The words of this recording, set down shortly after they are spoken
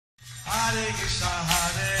Hare Krishna,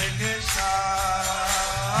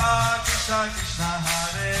 Krishna Krishna,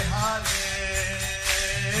 Hare Hare,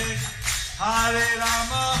 Hare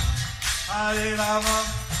Rama, Rama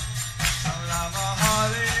Rama,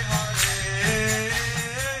 Hare Hare.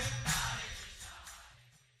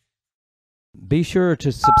 Be sure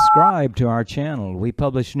to subscribe to our channel. We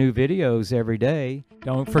publish new videos every day.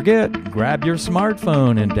 Don't forget, grab your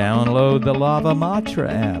smartphone and download the Lava Matra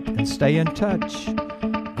app and stay in touch.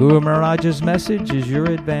 Guru Maharaj's message is your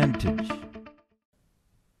advantage.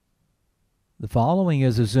 The following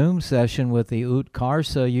is a Zoom session with the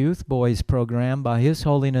Utkarsa Youth Boys program by His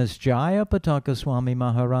Holiness Jayapataka Swami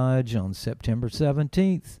Maharaj on September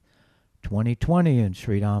 17th, 2020 in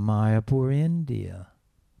Sri Mayapur, India.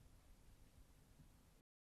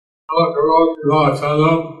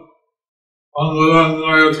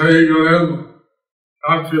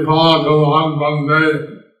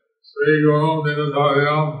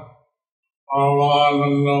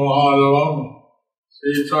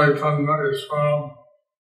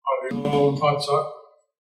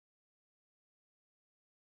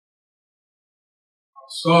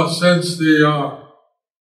 So since the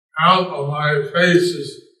half of my face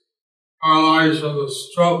is paralyzed from the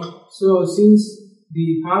stroke, So since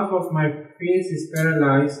the half of my face is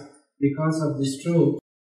paralyzed because of the stroke,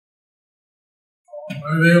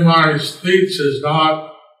 maybe my speech is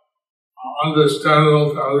not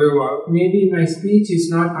understandable to everyone. maybe my speech is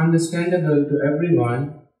not understandable to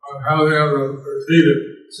everyone, I'm having it repeated.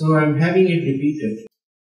 so I'm having it repeated.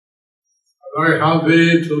 I'm very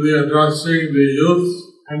happy to be addressing the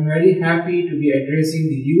youth I'm very happy to be addressing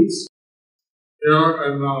the youths here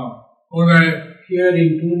in Pune. here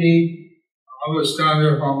in Pune. I understand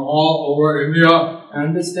you from all over India. I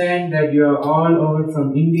understand that you are all over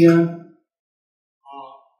from India.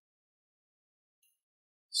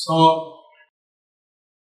 So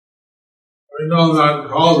we know that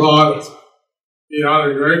Prabhupada, he had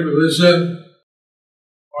a great vision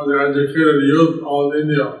for the educated youth of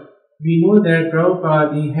India. We know that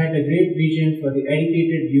Prabhupada he had a great vision for the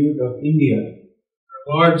educated youth of India.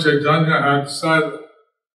 Lord Chaitanya had said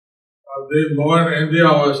that being born in India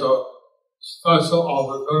was a special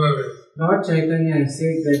opportunity. Lord Chaitanya has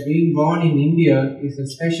said that being born in India is a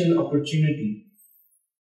special opportunity.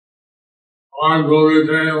 Lord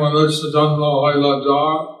Govite Manushya Janma Haila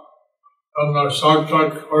Jar Tanna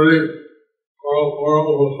Shaktat Kari Koro Koro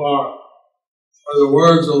Upasar are the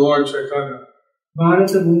words of Lord Chaitanya.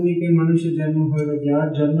 Bharata Bhumi ke Manusya Janma Hoila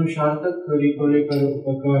Jar Janma Shartak Kari Kore Karo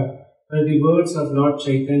Upakar are the words of Lord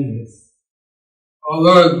Chaitanya.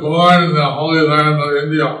 Whoever is born in the holy land of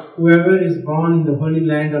India Whoever is born in the holy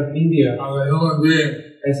land of India as a human being,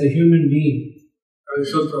 as a human being, they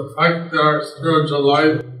should perfect their spiritual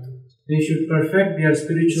life they should perfect their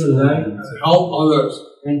spiritual life and help others.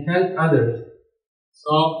 and help others.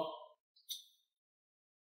 So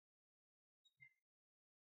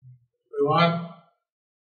we want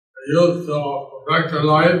the youth to perfect their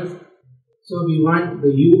life, So we want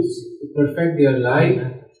the youths to perfect their life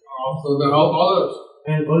also to help others.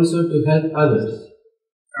 and also to help others.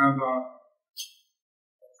 And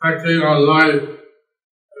perfecting our life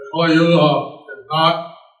before Yuga is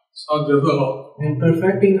not so difficult. And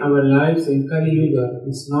perfecting our lives in Kali Yuga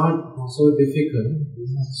is not so difficult,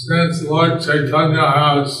 Since Lord Chaitanya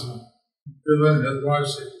has given His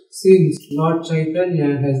mercy. since Lord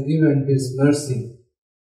Chaitanya has given His mercy.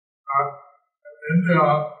 In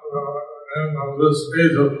India, in this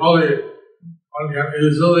age of Kali, one can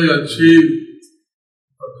easily achieve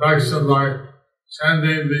perfection by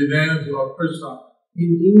chanting the names of Krishna.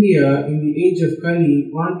 In India, in the age of Kali,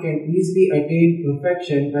 one can easily attain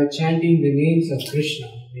perfection by chanting the names of Krishna.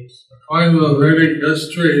 According to the Vedic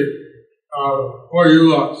history, 4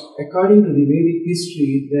 yugas. According to the Vedic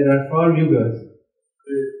history, there are 4 yugas: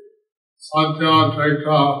 The Satya,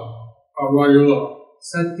 Treta, Dwapara Yuga.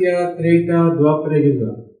 Satya, Treta, Dwapara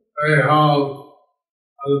Yuga. They have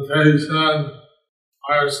meditation,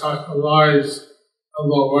 higher sacrifice, and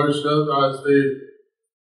the worship as the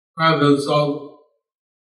methods of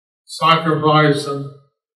sacrifice and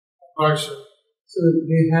affection. So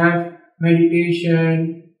they have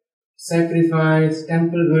meditation, sacrifice,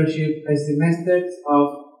 temple worship as the methods of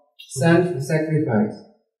self-sacrifice.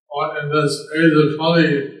 But in this age of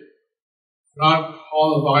Kali, not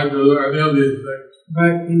qualified to do any of these things.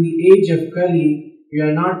 But in the age of Kali, we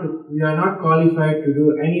are not qualified to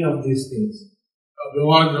do any of these things. If you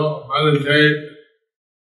want to meditate,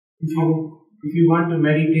 If you want to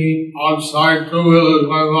meditate, outside 2-wheelers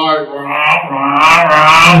going by,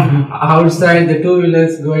 outside the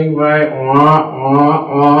 2-wheelers going by, and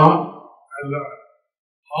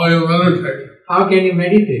how you meditate? how can you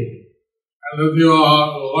meditate? And if you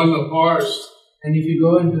go in the forest, And if you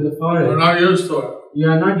go into the you're forest, not used to it. you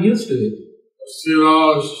are not used to it.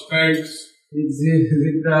 Mosquitoes, snakes, With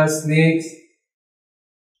zebras, snakes,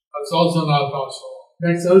 that's also not possible.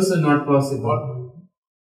 that's also not possible.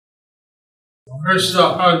 Krishna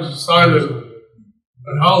had decided to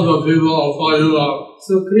help the people of Kali Yuga.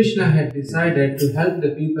 So Krishna had decided to help the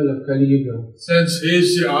people of Kali Yuga. Since he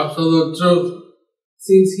is the absolute truth,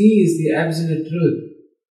 Since he is the absolute truth,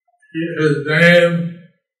 his name,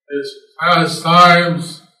 his pastimes,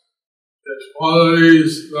 his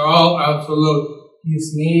qualities, they're all absolute.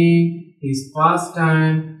 his name, his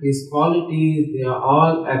pastime, his qualities, they are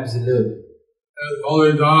all absolute. His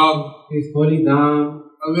holy Dham, His holy Dham,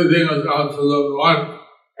 everything is absolute one.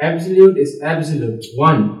 absolute is absolute,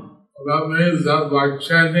 one. So that means that by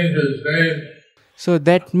chanting his name, So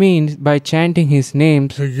that means by chanting his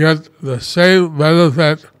names, to get the same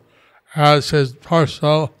benefit as his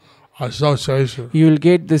personal association. you will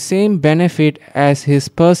get the same benefit as his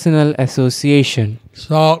personal association.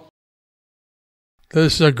 So,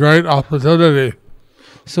 this is a great opportunity.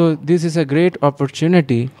 So this is a great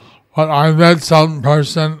opportunity. When I met some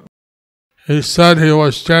person, he said he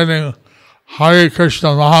was chanting Hare Krishna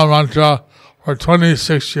Mahamantra for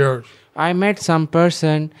 26 years. I met some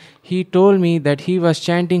person, he told me that he was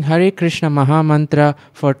chanting Hare Krishna Mahamantra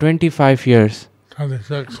for 25 years.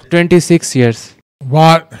 26 years.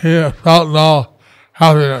 But he felt no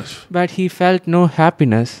happiness. But he felt no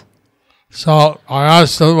happiness. So I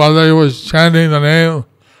asked him whether he was chanting the name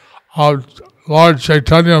of Lord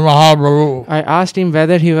Chaitanya Mahaprabhu. I asked him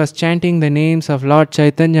whether he was chanting the names of Lord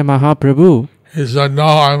Chaitanya Mahaprabhu. He said, no,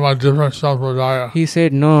 I'm a different sampradaya. He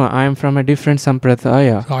said, no, I am from a different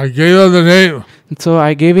sampradaya. So I gave him the name. So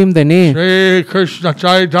I gave him the name. Sri Krishna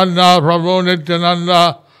Chaitanya Prabhu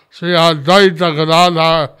Nityananda Sri Advaita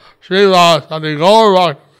Gadadhar Srila Sadi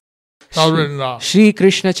Gaura Savrinda. Shri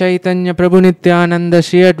Krishna Chaitanya Prabhu Nityananda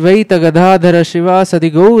Shri Advaita Gadadhara Shiva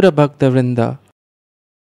Sadi Gaura Bhakta Vrinda.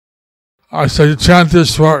 I said, you chant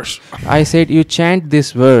this verse. I said, you chant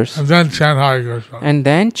this verse And then chant Hare Krishna. and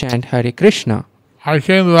then chant Hare Krishna. I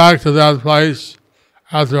came back to that place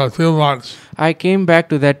after a few months. I came back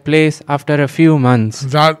to that place after a few months.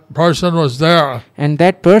 That person was there. And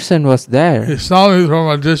that person was there. He saw me from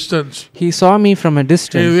a distance. He saw me from a He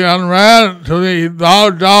distance. then ran to me, he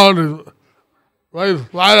bowed down and lay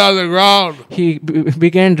flat on the ground. He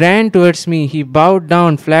ran towards me. He bowed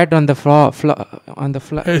down flat on the floor.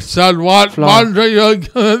 He said, what Floor. mantra you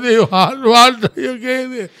gave me? What mantra you gave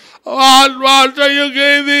me? What mantra you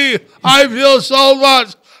gave me? I feel so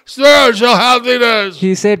much spiritual happiness.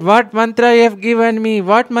 He said, what mantra you have given me?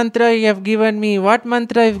 What mantra you have given me? What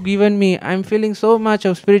mantra you have given me? I'm feeling so much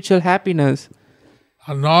of spiritual happiness.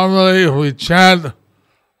 And normally if we chant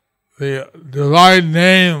the divine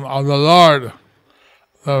name of the Lord,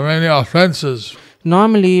 there are many offenses.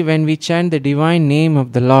 Normally, when we chant the divine name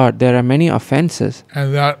of the Lord, there are many offenses.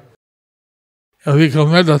 And that if we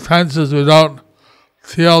commit offenses, we don't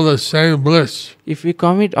feel the same bliss. If we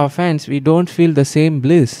commit offense, we don't feel the same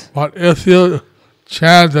bliss. But if you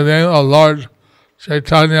chant the name of Lord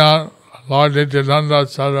Chaitanya, Lord Nityananda,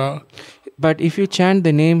 etc., But if you chant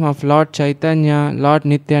the name of Lord Chaitanya, Lord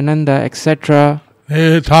Nityananda, etc.,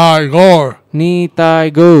 Nitai Gaur,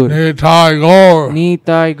 Nitai Gaur, Nitai Gaur,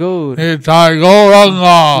 Nitai Gaur, Nitai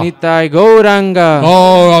Gauranga, Nitai Gauranga,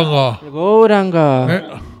 Gauranga,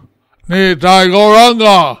 Gauranga, Nitai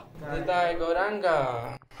Gauranga. Nitai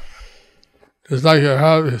Gauranga. It's like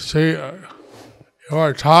you see, you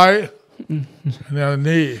are tie and you have a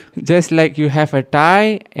knee. Just like you have a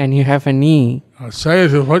tie and you have a knee. Now say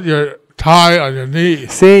if you put your tie on your knee,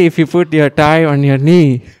 Say if you put your tie on your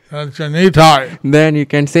knee, that's your knee tie. then you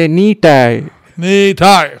can say knee tie, Knee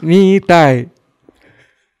tie. knee tie.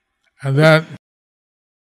 And then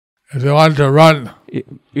if you want to run,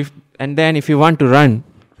 If you want to run,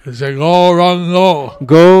 you say go, run, go.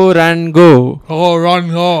 go, run, go. Go, run,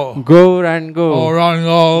 go. Go, run, Go, go. run,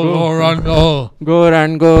 go. Go, run, go. Go,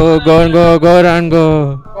 run, go. Go, go, go, run,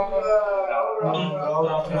 go.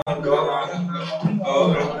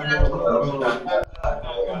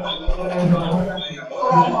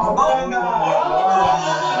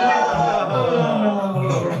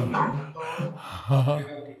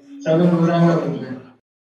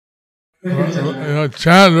 You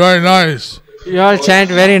chant very nice. You all chant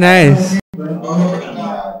very nice.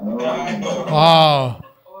 Wow.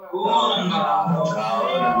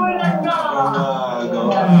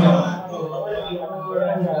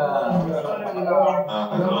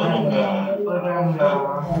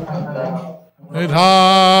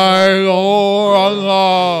 Nitai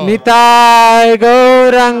Gauranga. Nitai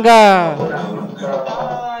Gauranga.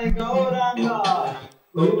 See,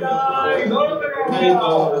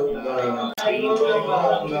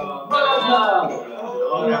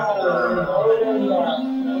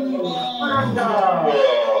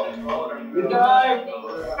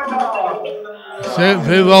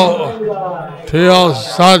 people feel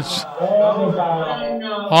such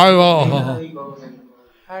horrible.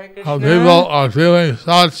 Hare How Krishna. people are feeling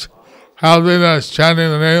such happiness chanting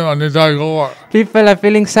the name of Nitai Gaur. People are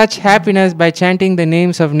feeling such happiness by chanting the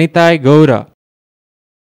names of Nitai Gaura.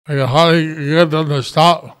 You can hardly get them to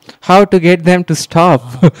stop. How to get them to stop?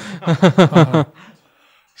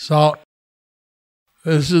 So,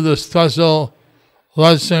 this is the special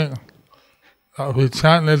blessing that we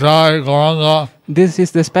chant Nitai Gauranga, This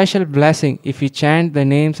is the special blessing if you chant the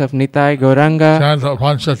names of Nitai Gauranga, chant the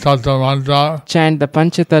Panchatattva mantra, chant the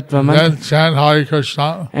Panchatattva mantra, then chant Hare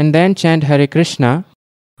Krishna. and then chant Hare Krishna.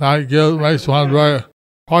 That makes one very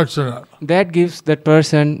fortunate. That makes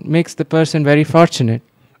the person very fortunate.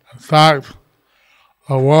 In fact,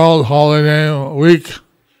 the World Holy Name Week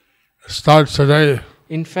starts today.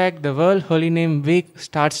 In fact, the World Holy Name Week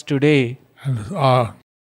starts today. And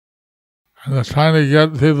they're trying to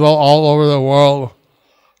get people all over the world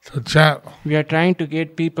to chant. We are trying to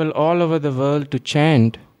get people all over the world to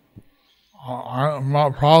chant.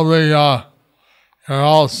 Probably you're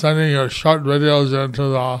all sending your short videos into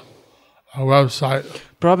the website.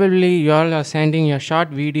 Probably you all are sending your short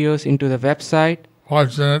videos into the website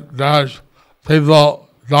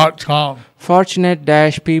fortunate-people.com.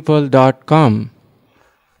 fortunate-people.com.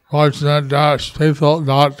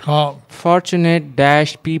 fortunate-people.com.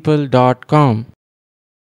 fortunate-people.com.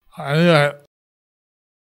 Anyway,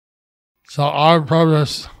 so our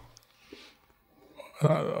purpose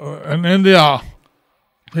in India,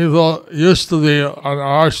 people used to be and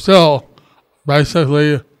are still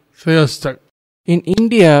basically theistic. In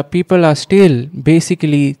India, people are still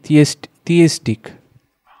basically theistic.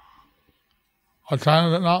 What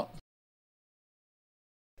time is it now?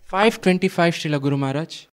 5:25 Srila Guru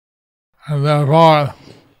Maharaj. And therefore,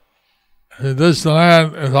 this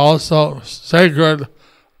land is also sacred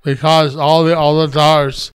because all the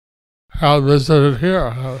avatars have visited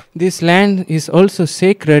here. This land is also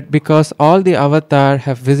sacred because all the avatar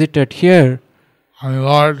have visited here. And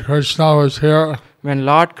Lord Krishna was here. When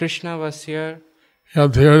Lord Krishna was here, He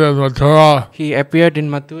appeared in Mathura. he appeared in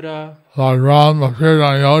Mathura. Lord Ram appeared in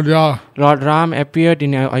Ayodhya. Lord Ram appeared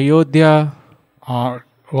in Ayodhya.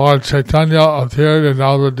 Lord Chaitanya appeared in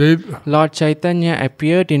Navadvip. Lord Chaitanya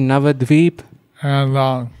appeared in Navadvip.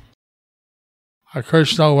 And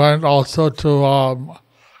Krishna went also to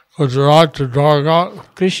Gujarat, to Dwarka.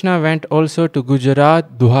 Krishna went also to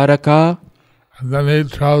Gujarat, Dwaraka. And then he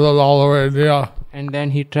traveled all over India. And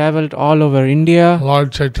then he traveled all over India.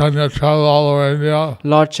 Lord Chaitanya traveled all over India.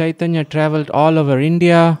 Lord Chaitanya traveled all over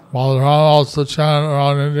India. Balaram also chanted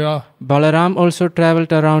around India. Balaram also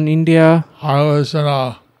traveled around India. I was in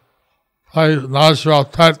a place,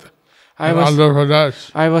 Nasrapet, in Andhra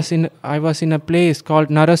Pradesh, I was in a place called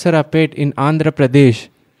Narasarapet in Andhra Pradesh,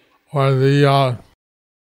 where the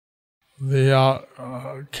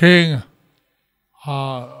king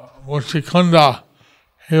Muchikunda,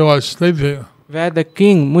 he was sleeping. where the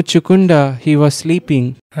king Muchukunda, he was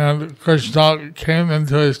sleeping. And Krishna came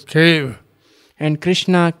into his cave. And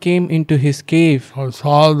Krishna came into his cave. Was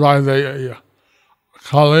followed by the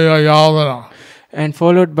Kaliya Yavana. And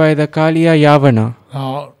followed by the Kaliya Yavana.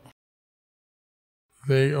 Now,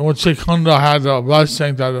 the Muchikunda had the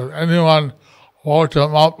blessing that if anyone woke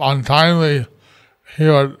him up untimely, he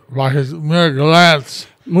would, by his mere glance,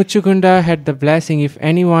 Muchukunda had the blessing if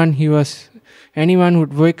anyone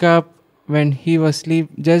would wake up when he was asleep,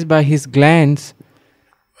 just by his glance,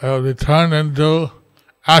 they would be turned into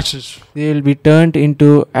ashes. They will be turned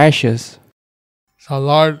into ashes. So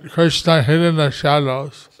Lord Krishna hid in the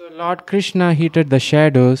shadows. So Lord Krishna hid the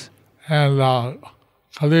shadows. And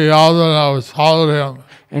Kaliya Yavana was followed him.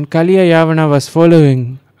 And Kaliya Yavana was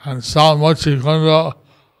following. And saw Muchikunda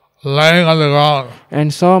laying on the ground.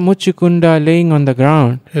 And saw Muchukunda laying on the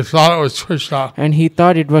ground. He thought it was Krishna. And he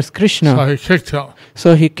thought it was Krishna.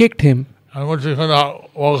 So he kicked him. him. And Muchukunda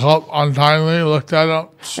woke up untimely, looked at him.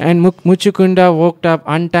 And Muchukunda woke up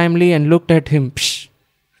untimely and looked at him. Psh.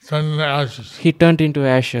 Turned into ashes. He turned into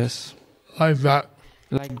ashes. Like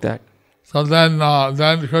that. So then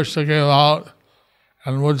Krishna came out,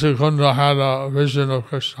 and Muchukunda had a vision of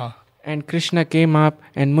Krishna. And Krishna came up,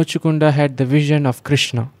 and Muchukunda had the vision of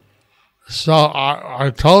Krishna. So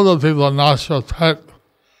I told the people of Nasrapet,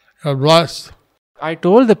 you're blessed. I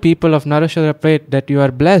told the people of Narasarapet that you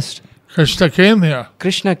are blessed. Krishna came here.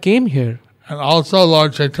 Krishna came here. And also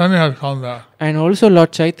Lord Chaitanya had come there. And also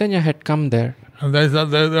Lord Chaitanya had come there. And they said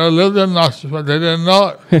they lived in us, but they didn't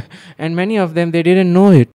know it. And many of them, they didn't know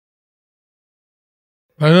it.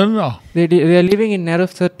 They didn't know. They are living in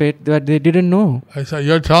Narasapet, but they didn't know. They said,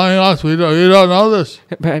 you're telling us we don't know this.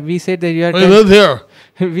 But we said that We live here.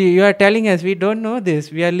 you are telling us we don't know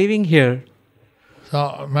this. We are living here.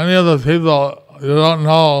 So many of the people, you don't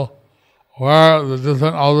know where the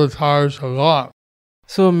different avatars have gone.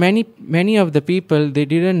 So many of the people, they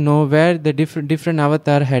didn't know where the different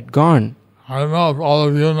avatar had gone. I don't know if all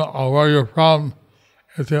of you know where you're from,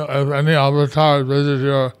 if any avatar visit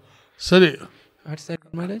your city. What's that,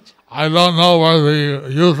 Maharaj? I don't know where the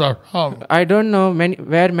youth are from. I don't know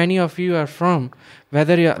where many of you are from,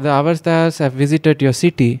 whether the avatars have visited your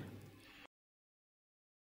city.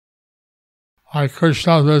 Like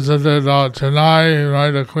Krishna visited Chennai,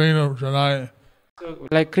 right, the queen of Chennai. So,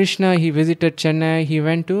 like Krishna, he visited Chennai. He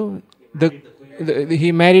went to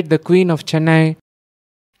he married the queen of Chennai.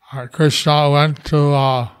 Krishna went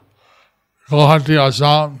to Guwahati,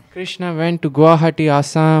 Assam. Krishna went to Guwahati,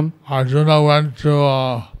 Assam. Arjuna went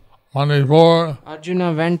to Manipur.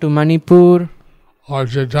 Arjuna went to Manipur. Lord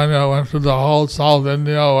Chaitanya went to the whole South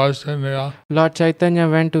India, West India. Lord Chaitanya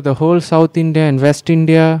went to the whole South India and West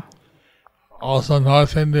India. Also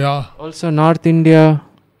North India. Also North India.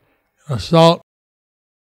 So,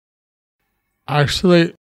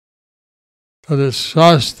 actually, to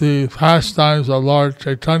discuss the pastimes of Lord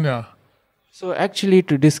Chaitanya, So actually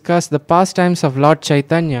to discuss the pastimes of Lord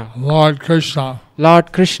Chaitanya, Lord Krishna,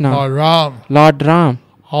 Lord Krishna, Lord Ram,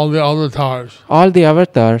 all the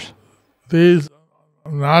avatars, these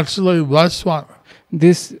naturally blessed one.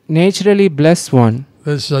 This naturally blessed one.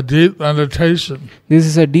 This is a deep meditation. This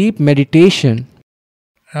is a deep meditation.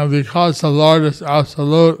 And because the Lord is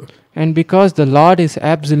absolute, And because the Lord is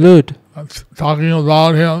absolute, talking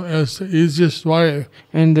about Him is the easiest way.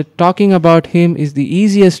 And talking about Him is the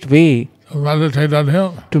easiest way. To meditate on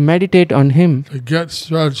Him. To meditate on Him. To get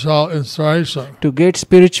spiritual inspiration. To get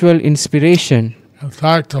spiritual inspiration. In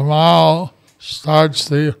fact, tomorrow starts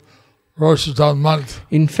the Purushottam month.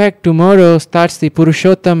 In fact, tomorrow starts the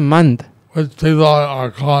Purushottam month. Which people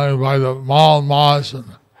are calling by the Malmas,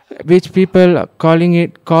 which people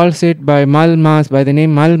calls it by Malmas, by the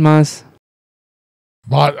name Malmas.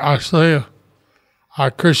 But actually,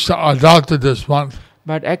 Krishna adopted this month.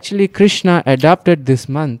 But actually, Krishna adopted this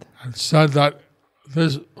month. And said that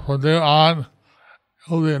this, from there on,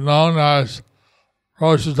 will be known as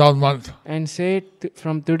Purushottam month. And said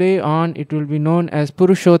from today on, it will be known as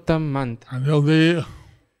Purushottam month. And he'll be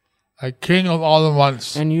the king of all the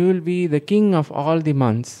months. And you will be the king of all the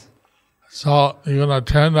months. So you can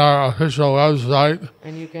attend our official website.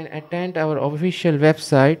 And you can attend our official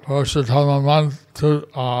website.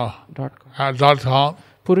 Purushottammonth.com.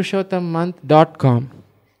 Purushottammonth.com.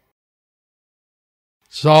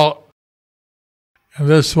 So, in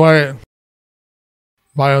this way,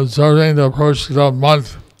 by observing the Purushottam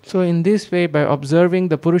month, so in this way, by observing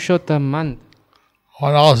the Purushottam month,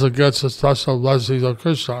 one also gets the special blessings of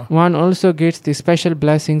Krishna. One also gets the special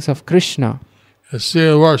blessings of Krishna. You see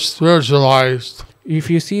the word spiritualized. If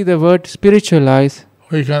you see the word spiritualize,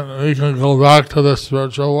 we can go back to the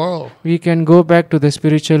spiritual world. We can go back to the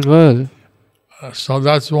spiritual world. So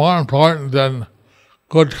that's more important than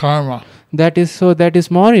good karma. That is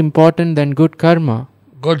more important than good karma.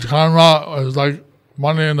 Good karma is like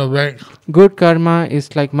money in the bank. Good karma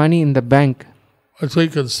is like money in the bank. Which we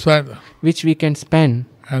can spend. Which we can spend.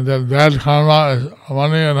 And then bad karma is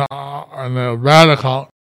money in a bad account.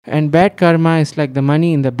 And bad karma is like the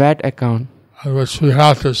money in the bad account. And which we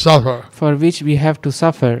have to suffer. For which we have to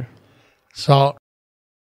suffer. So,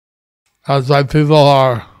 that's why people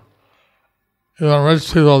are, even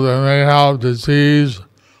rich people, they may have disease,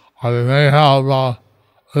 or they may have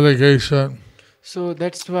litigation. So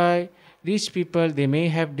that's why rich people, they may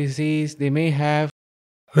have disease, they may have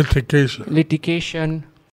litigation,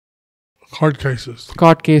 court cases.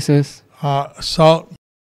 So,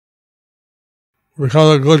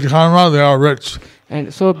 because of good karma, they are rich.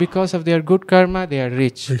 And so because of their good karma, they are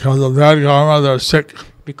rich. Because of bad karma, they are sick.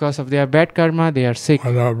 Because of their bad karma, they are sick.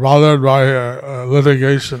 Or they are bothered by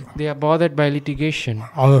litigation. They are bothered by litigation.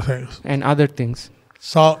 Other things. And other things.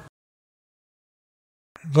 So,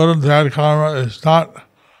 good and bad karma is not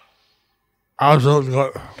absolute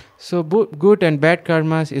good. So good and bad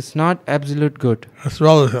karmas is not absolute good. It's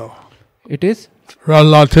relative. It is?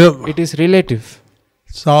 Relative. It is relative.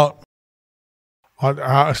 So, but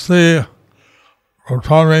actually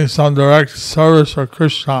performing some direct service for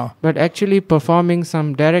Krishna. But actually performing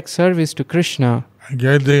some direct service to Krishna.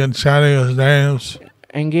 Engaging in chanting His names.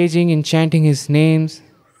 Engaging in chanting His names.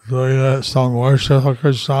 Doing some worship of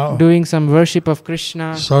Krishna. Doing some worship of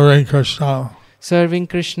Krishna. Serving Krishna. serving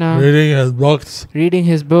Krishna, reading his books, reading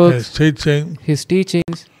his his books, teaching, his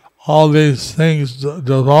teachings. all these things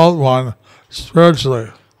develop one spiritually.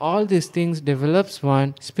 All these things develops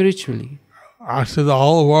one spiritually. Actually, the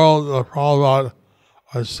whole world, the Prabhupada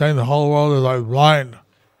was saying the whole world is like blind.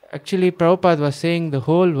 Actually, Prabhupada was saying the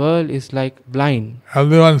whole world is like blind.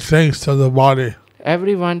 Everyone thinks to the body.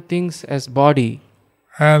 Everyone thinks as body.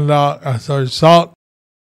 And as a result,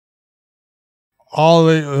 all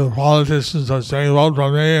the politicians are saying, vote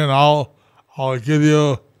for me and I'll give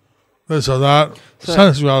you this or that.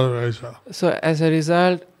 Sense gratification. So as a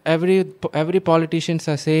result, every politicians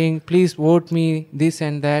are saying, please vote me this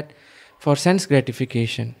and that for sense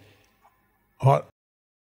gratification. What?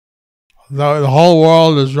 The whole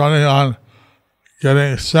world is running on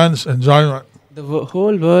getting sense enjoyment. The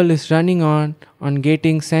whole world is running on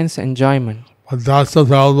getting sense enjoyment. But that's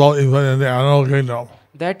available even in the animal kingdom.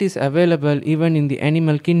 That is available even in the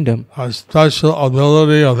animal kingdom. A special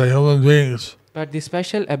ability of the human beings. But the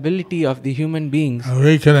special ability of the human beings, And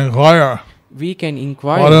we can inquire, we can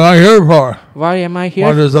inquire. what am I here for? Why am I here?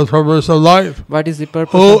 What is the purpose of life? What is the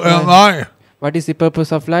purpose Who of am life? I? What is the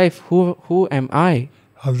purpose of life? Who am I?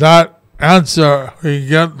 And that answer we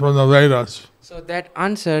get from the Vedas. So that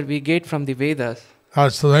answer we get from the Vedas,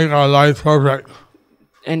 That's to make our life perfect.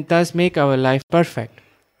 and thus make our life perfect.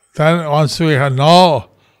 Then once we know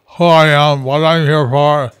who I am, what I'm here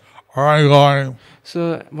for, where I'm going,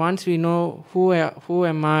 So once we know who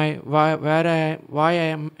am I, why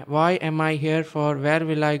am I here for, where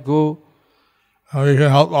will I go, we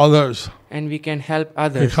can help others. and we can help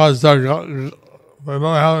others. Because they don't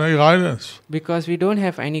have any guidance. Because we don't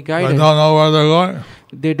have any They guidance. don't know where they're going.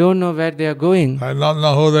 They don't know where they are going. They don't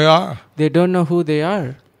know who they are. They don't know who they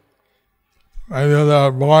are. Maybe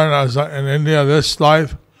they're born in India this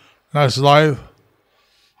life, next life.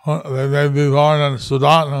 They may be born in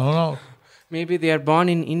Sudan, who knows? Maybe they are born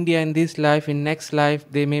in India in this life, in next life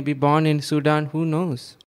they may be born in Sudan, who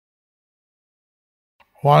knows?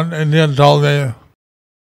 One Indian told me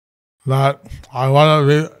that I want to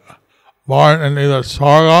be born in either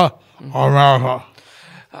Swarga or America.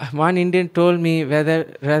 One Indian told me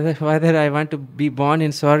whether I want to be born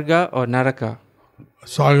in Swarga or Naraka,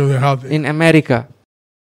 So I can be happy. in America.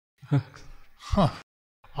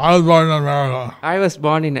 I was born in America. I was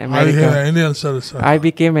born in I became America. an Indian citizen. I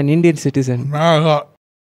became an Indian citizen. America,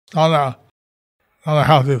 not a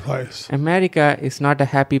happy place. America is not a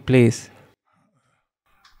happy place.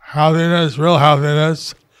 Happiness, real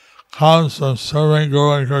happiness, comes from serving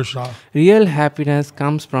Guru and Krishna. Real happiness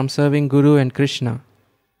comes from serving Guru and Krishna.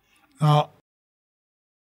 Now,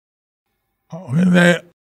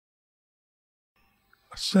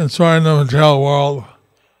 since we're in the material world,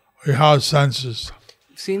 we have senses.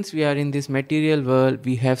 Since we are in this material world,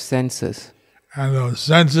 we have senses. And those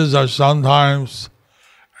senses are sometimes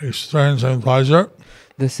experiencing pleasure,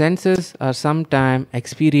 The senses are sometimes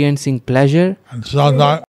experiencing pleasure, and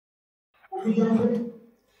sometimes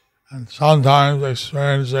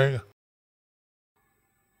experiencing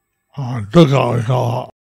dukkha, we call it,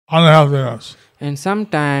 unhappiness, and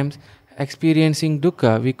sometimes experiencing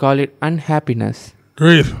dukkha, we call it unhappiness,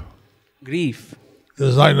 grief. grief.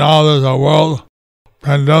 Just like now there's a world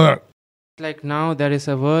pandemic. Like now there is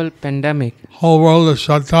a world pandemic. Whole world is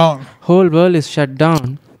shut down. Whole world is shut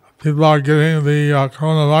down. People are getting the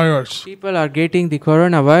coronavirus People are getting the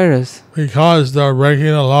coronavirus because they're breaking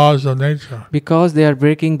the laws of nature. because they are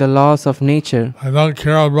breaking the laws of nature. They don't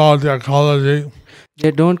care about the ecology.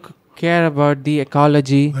 They don't care about the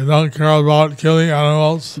ecology. They don't care about killing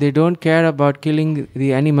animals. They don't care about killing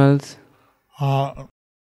the animals.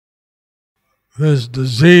 This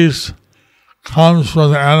disease comes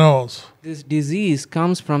from the animals This disease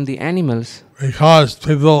comes from the animals because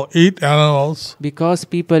people eat animals. because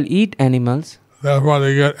people eat animals. Therefore,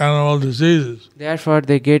 they get animal diseases. Therefore,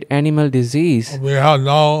 they get animal disease. We have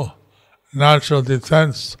no natural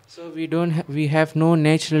defense. So we have no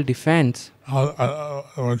natural defense. On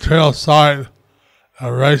the material side,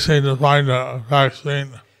 are racing to find a vaccine.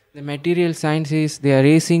 The material scientists, they are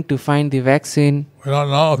racing to find the vaccine. We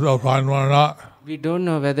don't know if they'll find one or not. We don't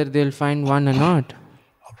know whether they'll find one or not.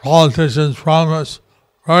 Politicians promise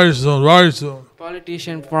very soon, very soon.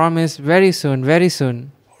 Politician promise very soon, very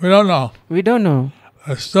soon. We don't know. We don't know.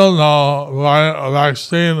 I still know a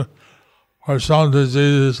vaccine for some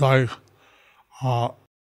diseases like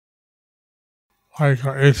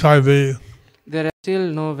HIV. There is still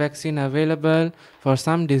no vaccine available for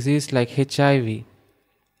some disease like HIV.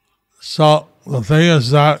 So the thing is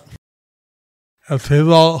that if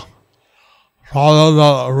people follow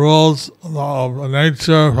the rules of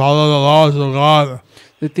nature, follow the laws of God,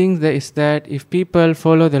 The thing that is that if people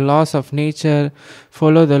follow the laws of nature,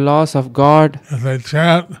 follow the laws of God, if they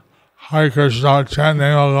chant Hare Krishna, chant the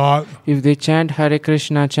name of God, if they chant Hare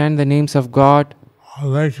Krishna, chant the names of God,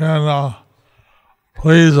 they can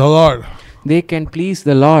please the Lord. they can please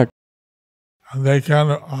the Lord. And they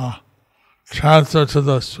can transfer to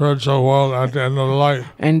the spiritual world at the end of life.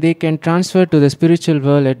 And they can transfer to the spiritual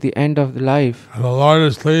world at the end of the life. If the Lord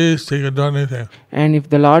is pleased, He can do anything. And if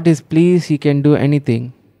the Lord is pleased, He can do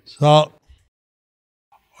anything. So,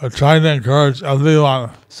 we're trying to encourage everyone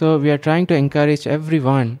So we are trying to encourage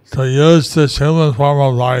everyone to use this human form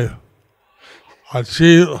of life,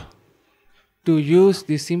 achieve to use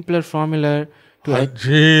the simpler formula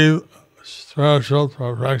achieve spiritual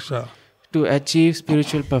perfection, to achieve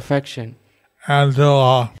spiritual perfection and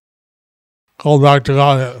to go back to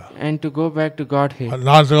Godhead, and to go back to Godhead, but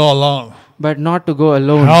not to go alone. but not to go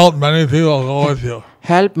alone. Help many people go with you.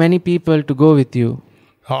 Help many people to go with you.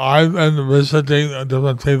 So I've been visiting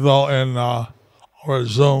different people in over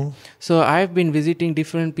Zoom, So I've been visiting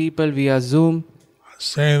different people via Zoom,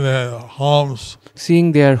 seeing their homes,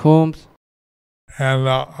 seeing their homes, and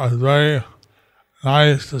it's very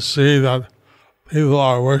nice to see that people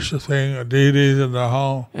are worshiping deities in their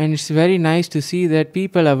home. and it's very nice to see that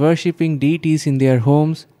people are worshipping deities in their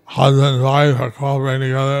homes. Husband and wife are cooperating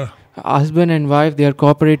together Husband and wife, they are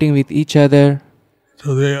cooperating with each other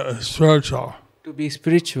to the spiritual. to be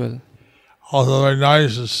spiritual. Also very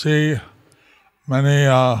nice to see many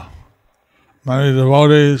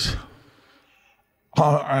devotees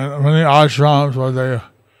and many ashrams where the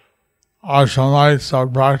ashramites are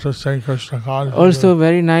practicing Krishna consciousness. Also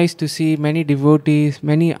very nice to see many devotees,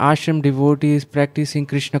 many ashram devotees practicing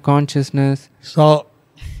Krishna consciousness. So,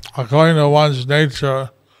 according to one's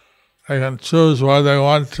nature, they can choose where they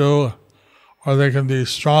want to, where they can be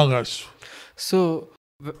strongest. So,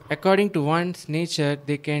 according to one's nature,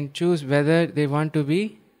 they can choose whether they want to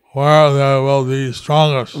be Where they will be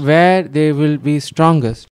strongest. where they will be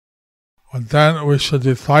strongest. But then we should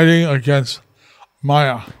be fighting against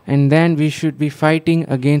Maya. And then we should be fighting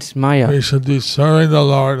against Maya. We should be serving the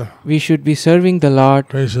Lord. We should be serving the Lord.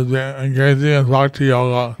 We should be engaging in bhakti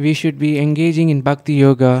yoga, We should be engaging in bhakti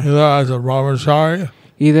yoga, either as a brahmachari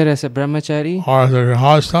either as a brahmachari or as a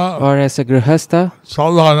grihastha. or as a grihastha.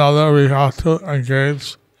 Somehow or another, we have to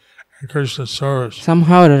engage in Krishna's service.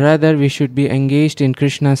 Somehow or other, we should be engaged in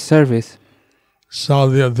Krishna's service. So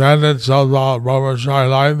the advantage of brahmachari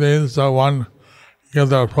life means that one gives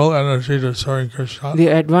their full energy to serving Krishna. The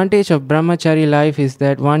advantage of brahmachari life is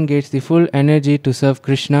that one gets the full energy to serve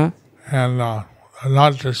Krishna And are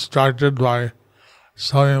not distracted by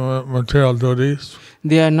serving material duties.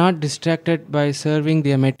 They are not distracted by serving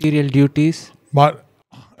their material duties. But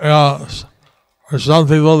for some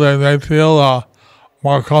people, they may feel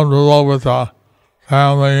more comfortable with a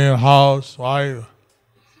family, house, wife,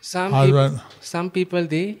 husband. Some people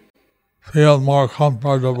they Feel more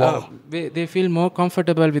comfortable. they feel more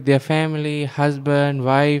comfortable with their family, husband,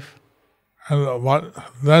 wife. And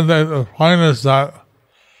then the point is that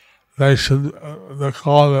they should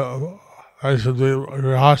they should be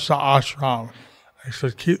Grihastha ashram. They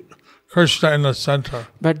should keep Krishna in the center.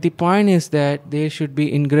 But the point is that they should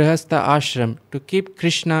be in Grihastha ashram to keep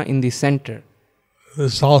Krishna in the center.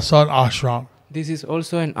 This is also an ashram. This is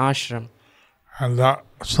also an ashram. And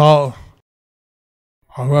so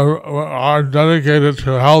we are dedicated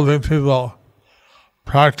to helping people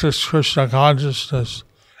practice Krishna consciousness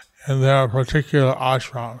in their particular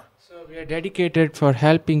ashram. So we are dedicated for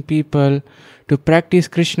helping people to practice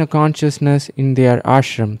Krishna consciousness in their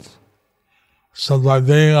ashrams. So by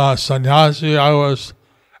being a sannyasi, I was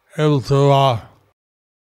able to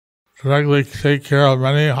directly take care of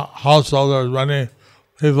many householders, many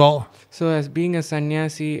people. So as being a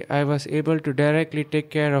sannyasi, I was able to directly take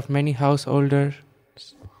care of many householders,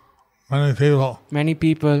 Many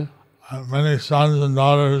people, many sons and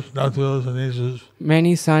daughters, nephews and nieces.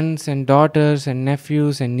 many sons and daughters and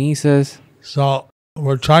nephews and nieces. So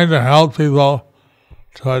we're trying to help people.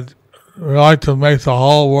 We like to make the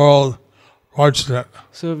whole world fortunate.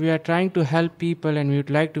 So we are trying to help people and we would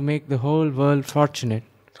like to make the whole world fortunate.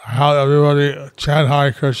 To help everybody chant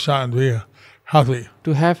Hare Krishna and be happy.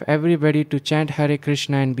 To have everybody to chant Hare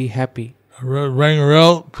Krishna and be happy. Bring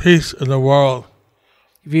real peace in the world.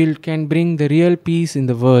 We can bring the real peace in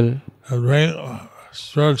the world. And bring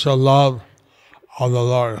spiritual love of the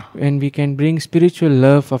Lord. And we can bring spiritual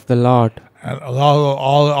love of the Lord. And love of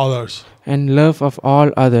all others. And love of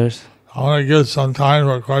all others. I want to give some time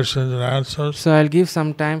for questions and answers. So I'll give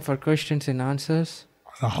some time for questions and answers.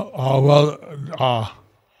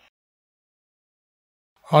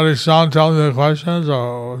 Hare Sam, tell me the questions,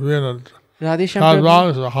 or we in a Radhesham God Prabhu.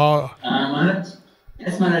 wrong, so how? Maharaj?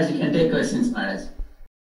 Yes, Maharaj, you can take questions, Maharaj.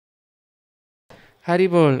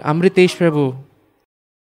 Haribol, Amritesh Prabhu.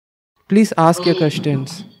 Please ask your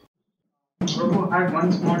questions. Prabhu, I had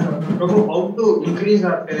one small doubt. Prabhu, how to increase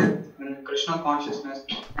our faith in Krishna consciousness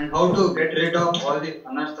and how to get rid of all the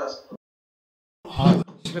anarthas?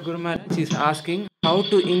 Srila Guru Maharaj is asking how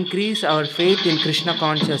to increase our faith in Krishna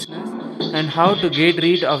consciousness and how to get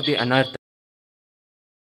rid of the anartha.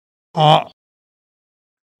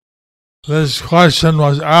 This question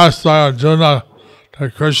was asked by Arjuna to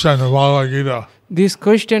Krishna in the Bhagavad Gita. This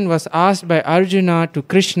question was asked by Arjuna to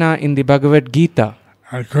Krishna in the Bhagavad Gita.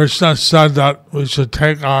 And Krishna said that we should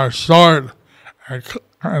take our sword and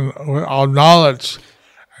our knowledge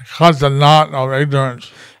and cut the knot of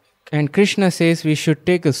ignorance. And Krishna says we should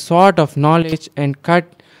take a sword of knowledge and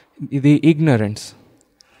cut the ignorance.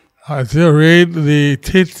 If you read the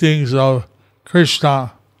teachings of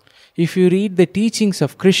Krishna, If you read the teachings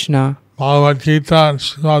of Krishna, Bhagavad Gita and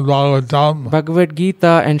Srimad Bhagavatam, Bhagavad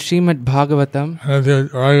Gita and Srimad Bhagavatam, and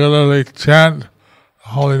if you regularly chant the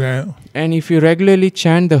holy name, and if you regularly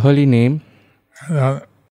chant the holy name,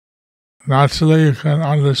 naturally you can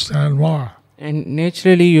understand more. and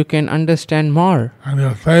naturally you can understand more, And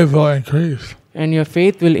your faith will increase. and your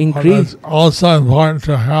faith will But increase. it's also important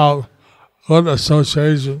to have good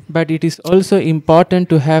association, But it is also important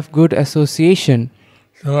to have good association,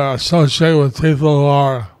 to associate with people who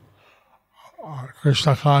are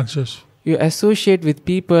Krishna conscious, you associate with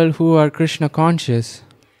people who are Krishna conscious,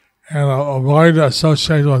 and avoid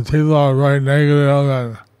associating with people who are very negative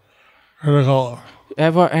and critical.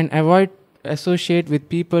 and avoid associate with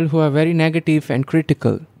people who are very negative and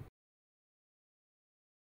critical.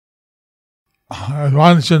 And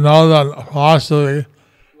once you know the philosophy,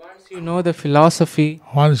 Once you know the philosophy,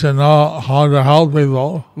 once you know how to help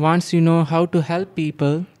people, once you know how to help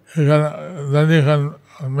people, then you can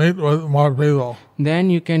meet with more people then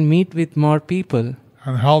you can meet with more people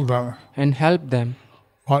and help them. and help them.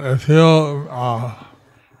 But if you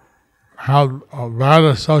have a bad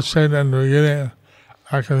association in the beginning,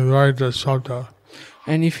 that can be very disruptive.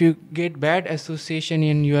 And if you get bad association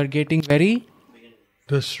and you are getting very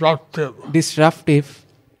Disruptive. disruptive,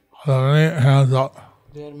 Hands up.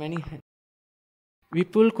 there are many.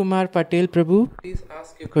 Vipul Kumar Patel Prabhu, please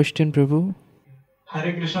ask your question, Prabhu.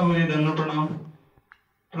 Hare Krishna Guruji, Dhanna Pranam.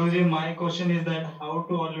 Guruji, my question is that how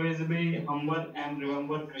to always be humble and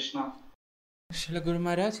remember Krishna. Srila Guru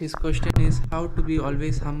Maharaj, his question is how to be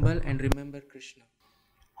always humble and remember Krishna.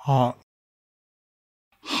 How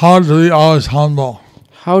to be always humble.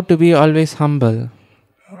 How to be always humble.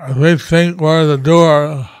 If we think we're the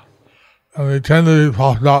doer, then we tend to be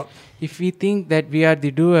puffed up. If we think that we are the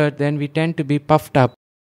doer, then we tend to be puffed up.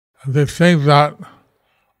 If we think that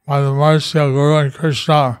by the mercy of Guru and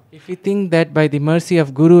Krishna, If we think that by the mercy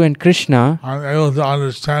of Guru and Krishna, I'm able to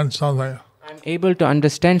understand something, I'm able to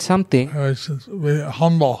understand something, we should be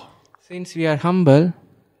humble. since we are humble,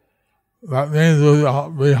 That means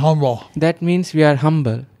we be humble. that means we are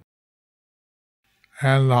humble.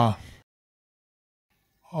 And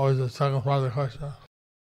what was the second part of the question?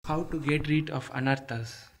 How to get rid of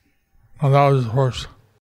anarthas. Oh, that was the first.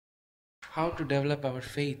 How to develop our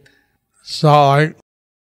faith. So,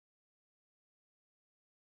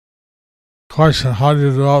 question, how do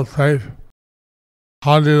you develop faith?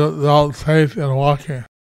 How do you develop faith in walking?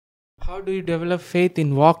 How do you develop faith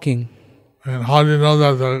in walking? And how do you know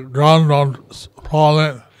that the ground won't fall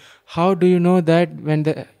in? How do you know that when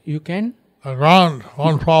the ground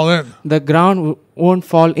won't fall in. the ground won't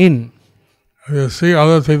fall in? If you see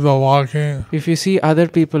other people walking, If you see other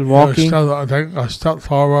people you walking, take a step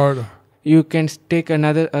forward. you can take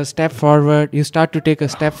a step forward. You start to take a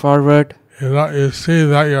step forward, You see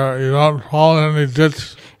that you don't fall in any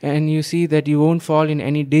ditch. and you see that you won't fall in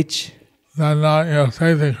any ditch, Then your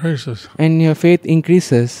faith increases. and your faith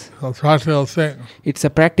increases. It's a practical thing. It's a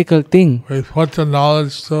practical thing. We put the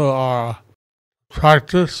knowledge to our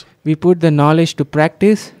practice, We put the knowledge to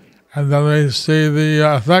practice, and then we see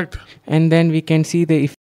the effect. and then we can see the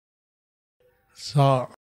effect. So,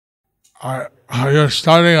 you're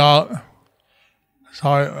starting out,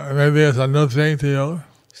 so maybe it's a new thing to you.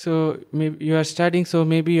 So maybe you are studying, so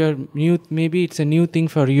maybe maybe it's a new thing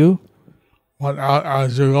for you. But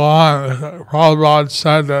as you go on, Prabhupada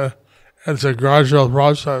said that it's a gradual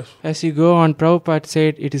process. As you go on, Prabhupada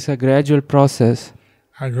said it is a gradual process.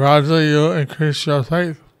 And gradually you increase your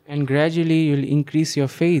faith, And gradually you'll increase your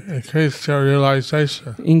faith, increase your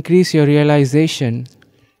realization. increase your realization.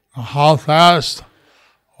 How fast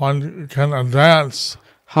one can advance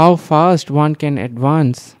How fast one can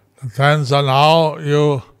advance depends on how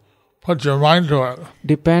you put your mind to it.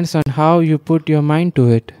 Depends on how you put your mind to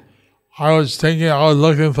it. I was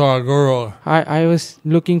looking for a guru. I was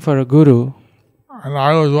looking for a guru. And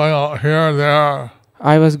I was going here and there.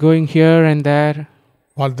 I was going here and there.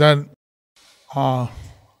 But then, so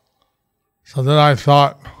then I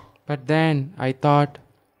thought,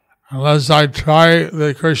 unless I try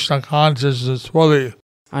the Krishna consciousness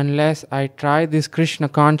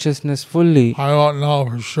fully, I won't know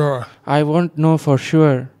for sure. I won't know for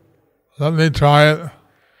sure. Let me try it.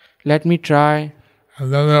 Let me try.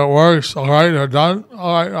 And then if it works, all right, or done,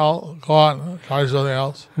 all right, I'll go on, try something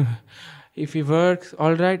else. If it works,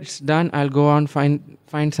 all right, it's done, I'll go on,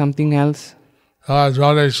 find something else. As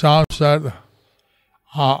Radhe Shyam said,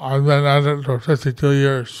 I've been at it for 52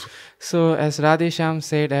 years. So, as Radhe Shyam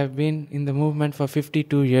said, I've been in the movement for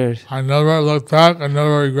 52 years. I never looked back, I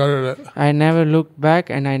never regretted it. I never looked back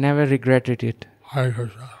and I never regretted it. Hare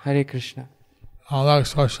Krishna. Hare Krishna.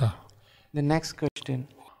 Next question. The next question.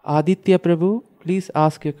 Aditya Prabhu, please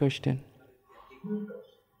ask your question.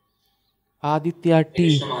 Aditya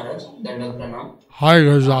T. Krishna Maharaj, Dandavat Pranam. Hare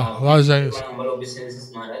Krishna. Blessings.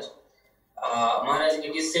 Maharaj. Maharaj,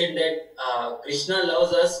 it is said that Krishna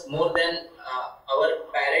loves us more than our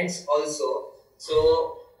parents also.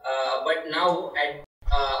 So, but now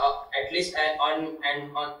at least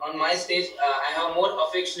on my stage, I have more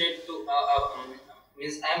affectionate to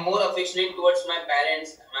means I am more affectionate towards my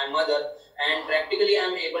parents, my mother, and practically I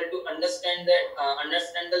am able to understand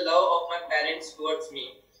the love of my parents towards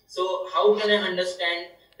me. So, how can I understand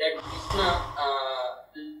that Krishna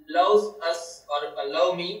loves us or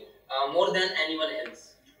love me more than anyone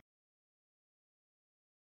else?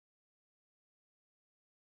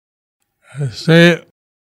 See,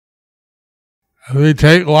 if we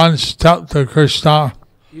take one step to Krishna,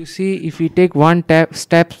 you see, if we take one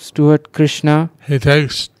step toward Krishna, He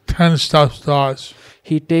takes 10 steps to us.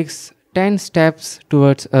 He takes 10 steps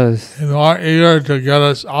towards us. He's more eager to get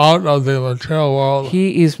us out of the material world.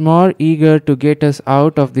 He is more eager to get us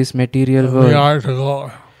out of this material world. We are to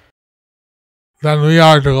go. Then we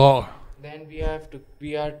are to go. Then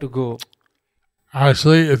we are to go.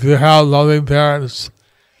 Actually, if you have loving parents,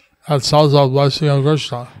 that's also a blessing of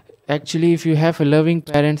Krishna. Actually, if you have a loving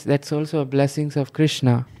parents, that's also a blessing of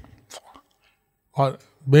Krishna. But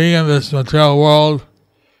being in this material world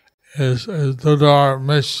is due to our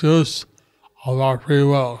misuse of our free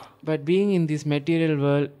will. But being in this material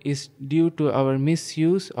world is due to our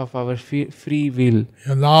misuse of our free will.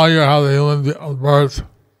 And now you have the human birth.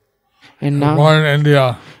 And You're born in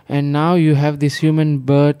India. And now you have this human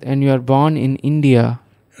birth and you are born in India.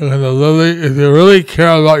 If you really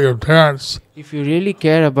care about your parents, if you really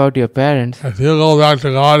care about your parents, if you go back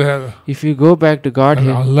to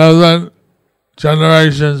Godhead, 11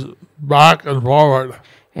 generations back and forward,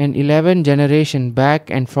 and 11 generations back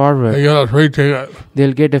and forward, they get a free ticket.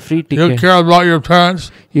 They'll get a free ticket. You care about your parents.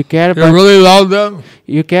 You really love them.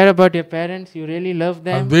 You care about your parents. You really love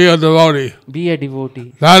them. And be a devotee. Be a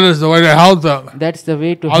devotee. That is the way to help them. That's the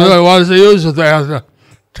way to help. Otherwise, what is the use if they have to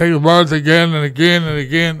take birth again and again and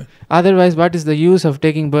again? Otherwise, what is the use of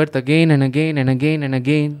taking birth again and again and again and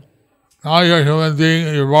again? Now you're a human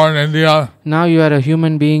being, you're born in India. Now you are a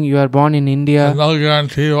human being, you are born in India. There's no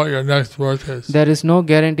guarantee what your next birth is. There is no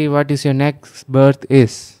guarantee what is your next birth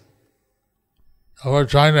is. So we're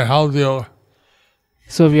trying to help you.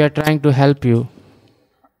 So we are trying to help you.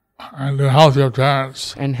 And to help your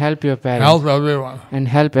parents. And help your parents. Help everyone. And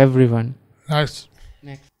help everyone. Next.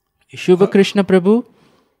 Shubha Krishna Prabhu.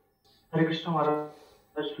 Hare Krishna Maharaj,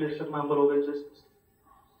 please sir, member of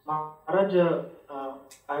Maharaj,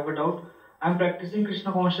 I have a doubt. I am practicing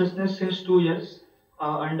Krishna consciousness since 2 years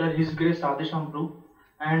under His grace Radhe Shyam Prabhu,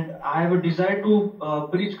 and I have a desire to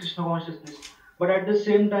preach Krishna consciousness. But at the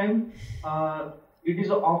same time, it is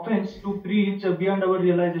an offense to preach beyond our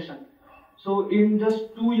realization. So in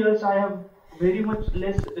just 2 years, I have very much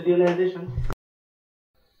less realization.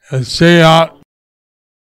 See,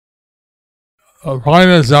 the point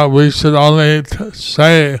is that we should only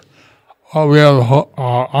say what we have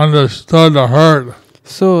understood or heard.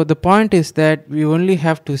 So the point is that we only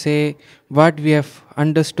have to say what we have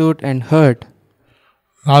understood and heard.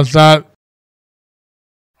 Not that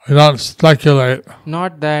we don't speculate.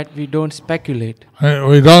 Not that we don't speculate.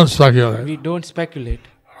 We don't speculate. We don't speculate.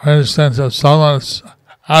 For instance, if someone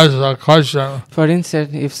asks a question. For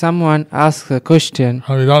instance, if someone asks a question.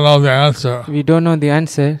 And we don't know the answer. We don't know the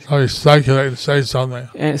answer. So we speculate and say something.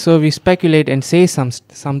 And so we speculate and say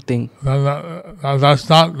something. That's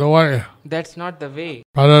not the way. That's not the way.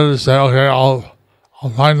 Rather to say, okay, I'll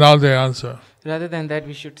find out the answer. Rather than that,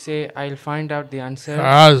 we should say, I'll find out the answer.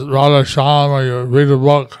 Ask Radha Shyam or you read a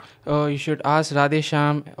book. Oh, you should ask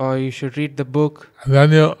Radhesham, or you should read the book. And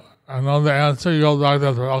then you know the answer, you go back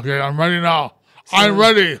and say, okay, I'm ready now. I'm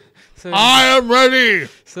ready. I am ready.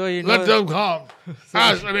 So you Let know, them come.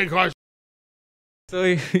 Ask any question. so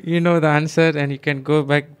you know the answer, and you can go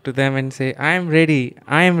back to them and say, I am ready,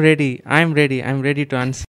 I am ready, I am ready, I am ready to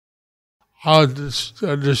answer. I was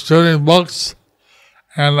distributing books,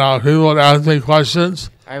 and people would ask me questions.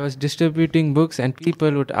 I was distributing books and people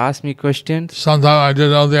would ask me questions. Sometimes I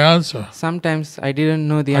didn't know the answer. Sometimes I didn't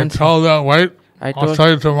know the answer. I told them, wait, I'll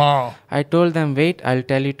tell you tomorrow. I told them, wait, I'll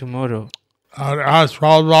tell you tomorrow. I would ask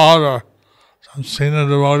Prabhupada or some senior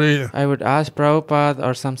devotee. I would ask Prabhupada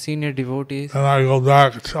or some senior devotees. Then I go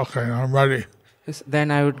back, okay, I'm ready.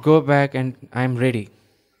 Then I would go back and I'm ready.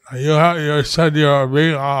 You said you're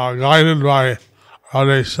being guided by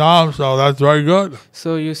Radhesham, so that's very good.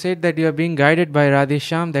 So you said that you are being guided by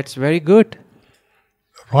Radhesham, that's very good.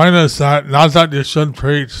 The point is that, not that you shouldn't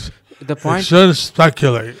preach, you should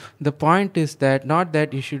speculate. The point is that, not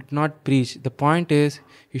that you should not preach, the point is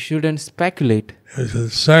you shouldn't speculate. You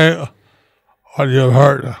should say what you have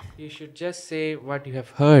heard. You should just say what you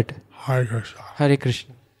have heard. Hare Krishna. Hare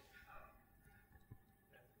Krishna.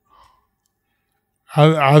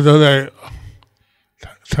 How do they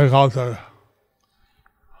take out the...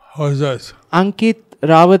 Who is this? Ankit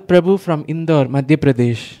Rawat Prabhu from Indore, Madhya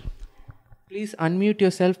Pradesh. Please unmute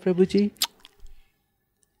yourself, Prabhuji.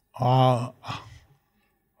 We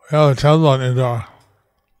have a temple in Indore.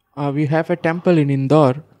 We have a temple in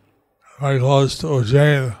Indore. Very close to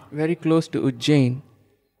Ujjain. Very close to Ujjain.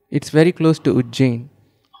 It's very close to Ujjain.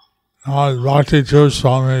 Now it's Bhakti Charu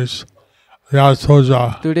Swami's Vyas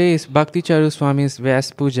Puja. Today is Bhakti Charu Swami's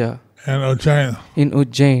Vyas Puja. In Ujjain. In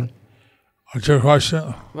Ujjain. What's your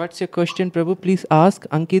question? What's your question, Prabhu? Please ask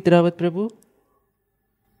Ankit Rawat Prabhu.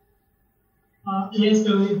 Yes,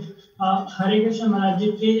 Prabhu. Hare Krishna Maharaj,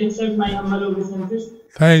 please accept my humble obeisances.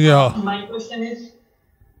 Thank you. My question is,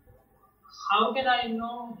 how can I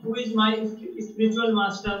know who is my spiritual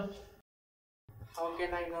master? How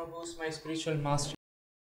can I know who's my spiritual master?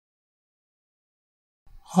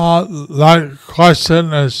 That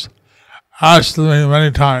question is asked to me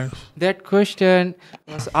many times. That question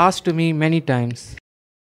was asked to me many times.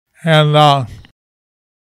 And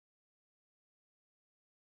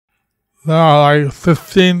there are like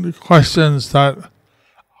 15 questions that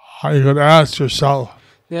you could ask yourself.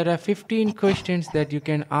 There are 15 questions that you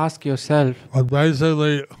can ask yourself. But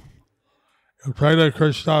basically, you pray to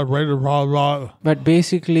Krishna, pray to Prabhupada. But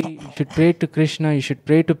basically, you should pray to Krishna, you should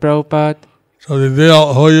pray to Prabhupada. To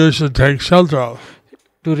reveal who you should take shelter of.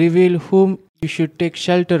 To reveal whom you should take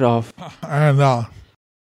shelter of. And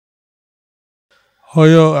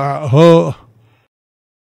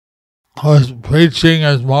who's preaching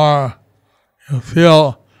is more, you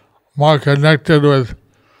feel more connected with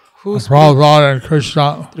Prabhupada and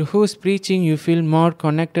Krishna. Through whose preaching you feel more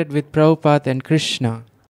connected with Prabhupada and Krishna.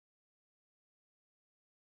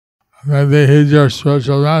 Maybe he's your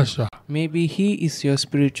spiritual master. Maybe he is your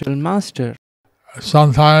spiritual master.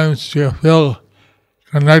 Sometimes you feel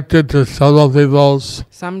connected to several people's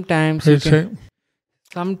preaching.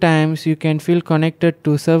 Sometimes you can feel connected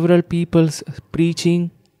to several people's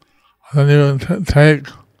preaching. Then you can take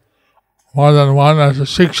more than one as a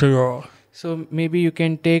Shiksha Guru. So maybe you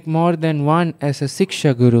can take more than one as a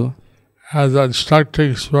Siksha Guru. As the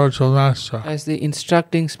instructing spiritual master. As the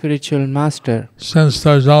instructing spiritual master. Since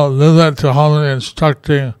there's no limit to how many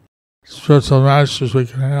instructing spiritual masters we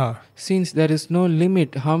can have. Since there is no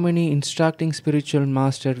limit how many instructing spiritual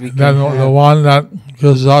masters we can have. Then the one that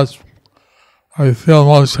gives us, we feel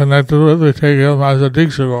most connected with, we take him as a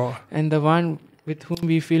Diksha Guru. And the one with whom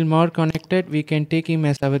we feel more connected, we can take him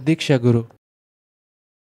as our Diksha Guru.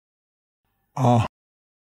 I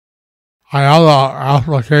have an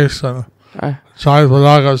application,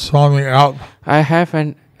 Jayapataka Swami app. I have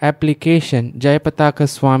an application, Jayapataka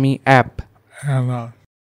Swami app. And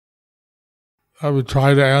I will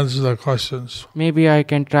try to answer the questions. Maybe I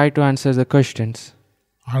can try to answer the questions.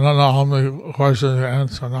 I don't know how many questions you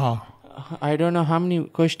answer now. I don't know how many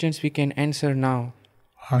questions we can answer now.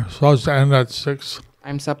 I'm supposed to end at 6.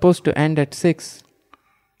 I'm supposed to end at 6.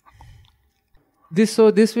 This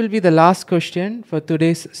will be the last question for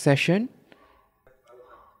today's session.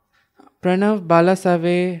 Pranav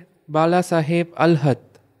Balasaheb Alhat.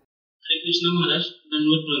 Hare Krishna Maharaj,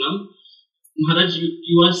 Dandavat Pranam. Maharaj,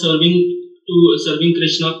 you are serving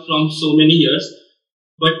Krishna from so many years,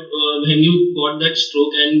 but when you got that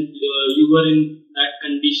stroke and you were in that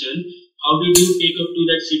condition, how did you take up to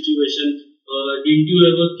that situation? Didn't you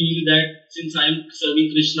ever feel that since I am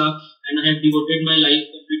serving Krishna and I have devoted my life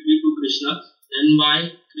completely to Krishna, then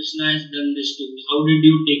why Krishna has done this to me. How did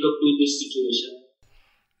you take up to this situation?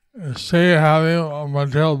 Say having a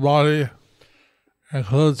material body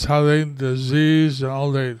includes having disease and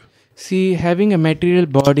old age. See, having a material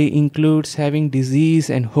body includes having disease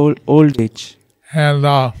and old age. And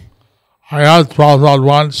I asked Prabhupada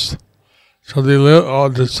once, should he live or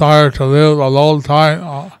desire to live a long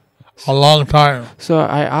time? So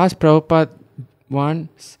I asked Prabhupada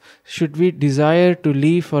once, should we desire to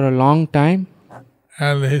live for a long time?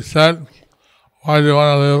 And he said, why do you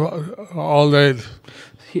want to live old age?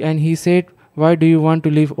 And he said, why do you want to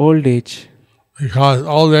live old age? Because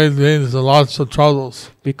old age means lots of troubles.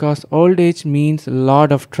 Because old age means a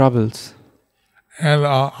lot of troubles. And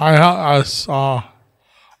as Radha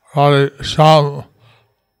Shyam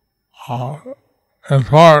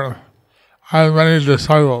informed, I have many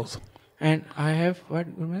disciples. And I have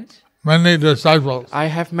what, Gurumaj? Many disciples. I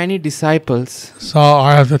have many disciples. So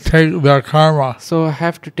I have to take their karma. So I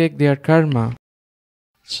have to take their karma.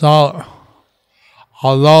 So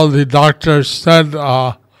although the doctors said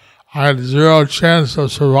I had zero chance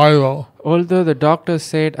of survival, although the doctor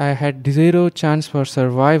said I had zero chance for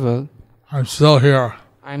survival, I'm still here.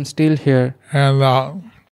 I'm still here. And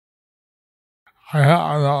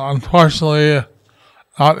unfortunately,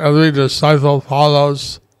 not every disciple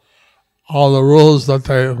follows all the rules that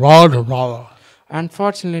they vow to follow.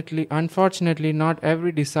 Unfortunately, not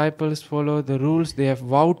every disciple follow the rules they have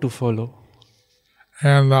vowed to follow.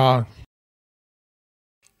 And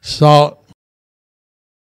so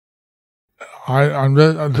I have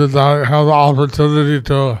the opportunity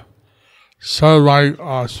to serve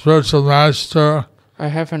my spiritual master. I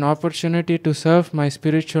have an opportunity to serve my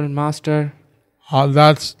spiritual master. I'm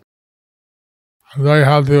very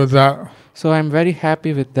happy with that. So I'm very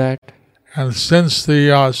happy with that. And since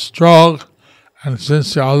the stroke and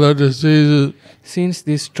since the other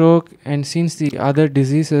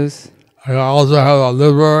diseases, I also have a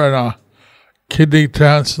liver and a kidney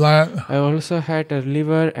transplant. I also had a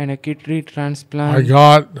liver and a kidney transplant. I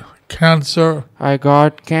got cancer.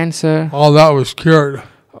 All that was cured.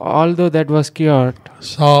 Although that was cured.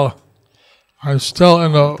 So I'm still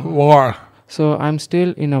in a war.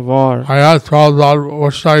 I asked Prabhupada,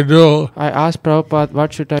 what should I do?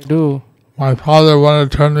 What should I do? My father wanted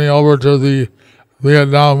to turn me over to the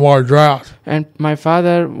Vietnam War draft. And my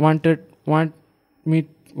father want to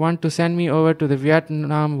send me over to the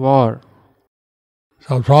Vietnam War.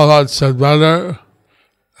 So Prabhupada said better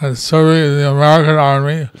than serving in the American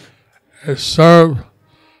army is serve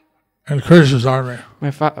in Krishna's army.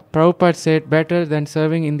 Prabhupada said better than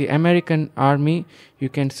serving in the American army, you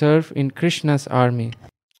can serve in Krishna's army.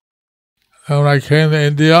 And when I came to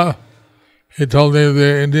India, he told me to be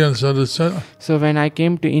an Indian citizen. So when I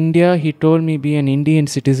came to India, he told me be an Indian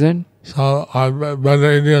citizen. So I've been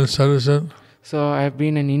an Indian citizen. So I've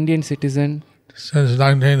been an Indian citizen since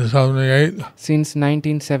 1978.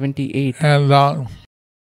 And so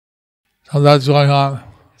that's going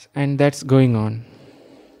on.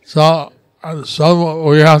 So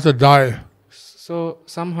we have to die. So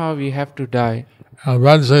somehow we have to die.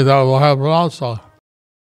 Eventually that will happen also.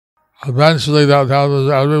 Eventually that happens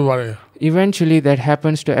to everybody. Eventually that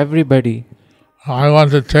happens to everybody. I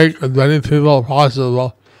want to take as many people as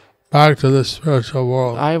possible back to the spiritual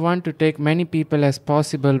world. I want to take many people as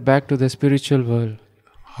possible back to the spiritual world.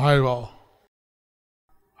 I will.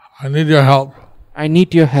 I need your help. I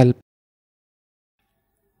need your help.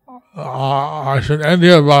 I should end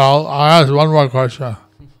here, but I'll ask one more question.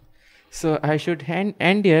 So I should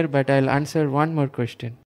end here, but I'll answer one more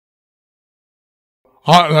question.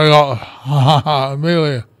 There you go.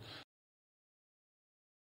 Immediately.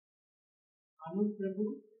 Anup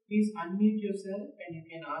Prabhu, please unmute yourself and you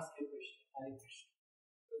can ask a question. Hare Krishna.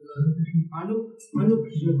 Anup Prabhu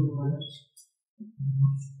Maharaj.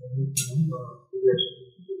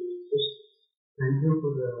 Thank you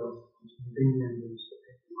for the meeting and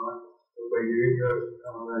by giving your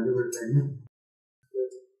valuable time.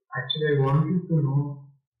 Actually, I wanted to know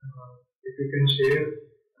if you can share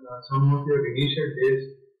some of your initial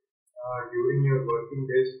days during your working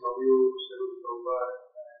days, how you served Prabhupada,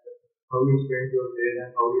 how you spent your day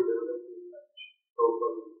and how you developed your knowledge.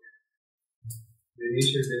 The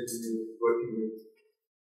initial days in your working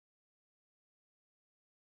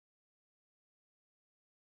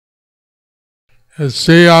days.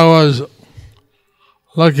 See, I was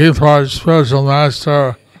looking for a spiritual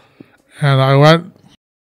master and I went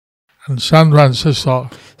in San Francisco.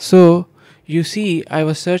 So, you see, I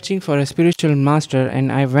was searching for a spiritual master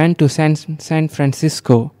and I went to San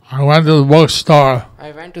Francisco. I went to the bookstore.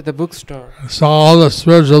 I saw all the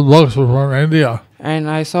spiritual books were from India. And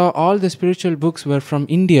I saw all the spiritual books were from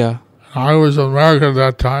India. I was in America at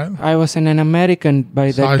that time. I was an American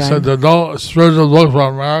by So that I time. said, there's no spiritual book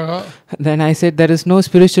from America. Then I said, there is no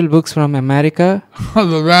spiritual books from America.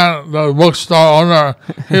 The bookstore owner,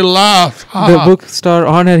 he laughed. The bookstore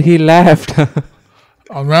owner, he laughed.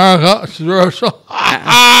 America, spiritual.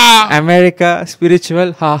 America,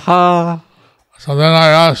 spiritual, ha ha. So then I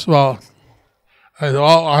asked, I said,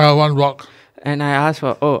 I have one book. And I asked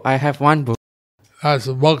for, I have one book. That's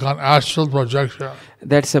a book on astral projection.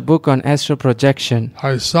 That's a book on astral projection.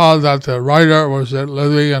 I saw that the writer was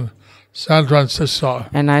living in San Francisco.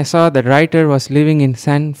 And I saw the writer was living in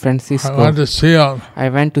San Francisco. I went to see him. I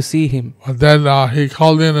went to see him. But then he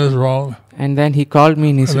called me in his room. And then he called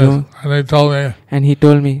me in his room. And he told me. And he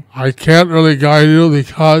told me. I can't really guide you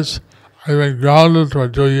because I've been grounded for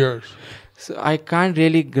 2 years. So I can't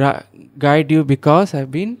really guide you because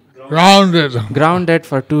I've been grounded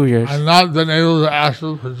for 2 years. I've not been able to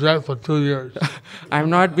astral project for 2 years. I've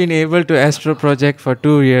not been able to astral project for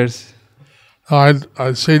 2 years.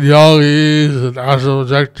 I've seen yogis and astral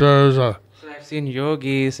projectors. So I've seen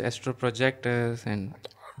yogis, astral projectors, and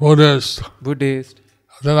Buddhists.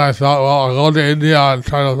 Then I thought, I'll go to India and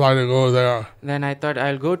try to find a guru there. Then I thought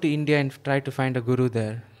I'll go to India and try to find a guru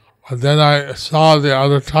there. But then I saw the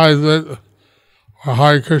advertisement for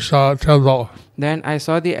Hare Krishna temple. Then I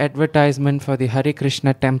saw the advertisement for the Hare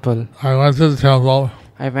Krishna temple. I went to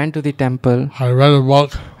the temple. I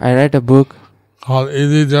read a book. Called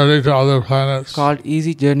Easy Journey to Other Planets.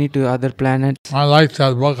 I liked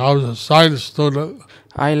that book. I was a science student.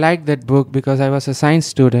 I liked that book because I was a science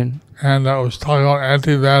student. And it was talking about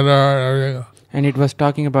antimatter and everything. And it was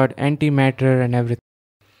talking about antimatter and everything.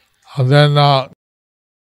 And then I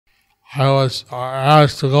was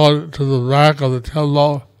asked to go to the back of the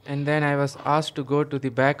temple. And then I was asked to go to the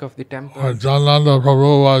back of the temple. Where Janananda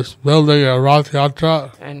Prabhu was building a Rath Yatra.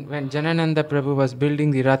 And when Janananda Prabhu was building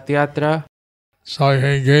the Rath Yatra. So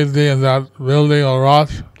he gave me in that building of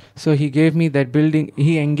Rath. So he gave me that building.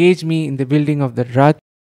 He engaged me in the building of the Rath.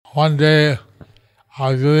 One day,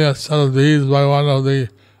 I was given a set of beads by one of the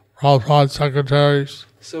Prabhupada's secretaries.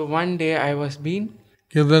 So one day I was being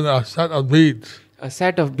given a set of beads. A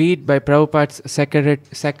set of beads by Prabhupada's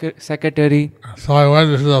secretary. So I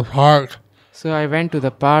went to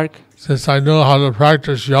the park. Since I know how to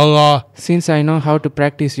practice yoga.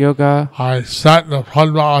 I sat in the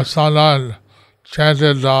Padmasana and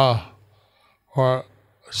chanted for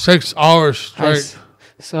 6 hours straight.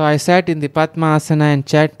 So I sat in the Padmasana and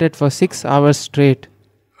chanted for 6 hours straight.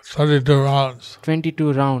 22 rounds.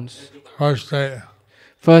 22 rounds. First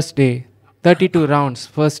day. 32 rounds,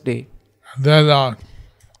 first day. And then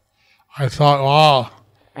I thought,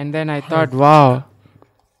 wow.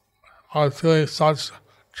 I was feeling such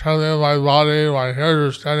trembling in my body, my hairs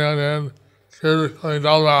were standing on end, tears coming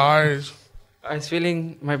down my eyes. I was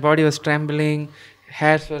feeling my body was trembling,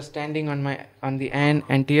 hairs were standing on the end,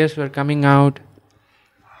 and tears were coming out.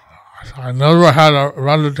 I never had a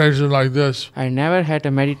meditation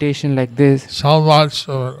like this. So much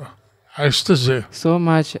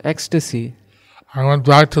ecstasy. I went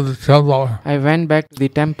back to the temple. And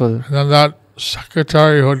then that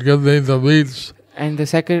secretary who would give me the beads. And the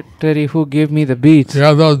secretary who gave me the beads. You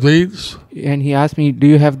have those beads? And he asked me, do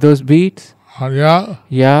you have those beads? Yeah.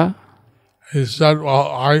 Yeah. He said,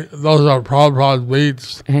 those are Prabhupada's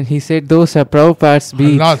beads. And he said, those are Prabhupada's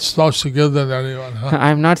beads. I'm not supposed to give them to anyone.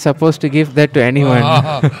 I'm not supposed to give that to anyone.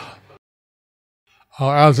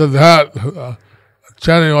 After that,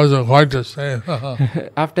 chanting wasn't quite the same.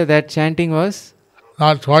 After that, chanting was?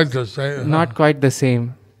 Not quite the same. Not quite the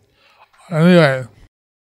same. Anyway,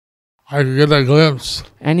 I could get a glimpse.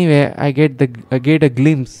 I get a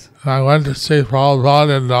glimpse. I went to see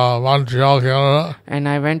Prabhupada in Montreal, Canada. And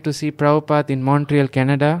I went to see Prabhupada in Montreal,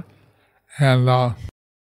 Canada. And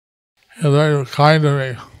he was very kind to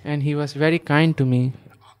me. And he was very kind to me.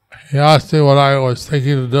 He asked me what I was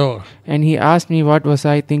thinking to do. And he asked me what was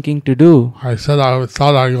I thinking to do. I said I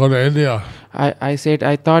thought I'd go to India. I said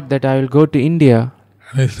I thought that I will go to India.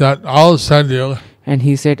 And he said, I'll send you. And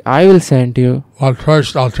he said, I will send you. But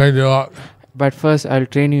first I'll train you up.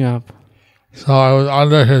 So I was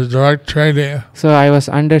under his direct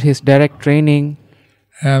training.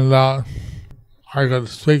 And I could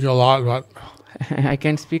speak a lot, but... I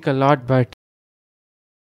can speak a lot, but...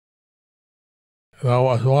 That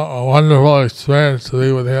was a wonderful experience to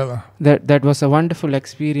be with him. That was a wonderful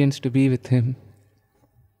experience to be with him.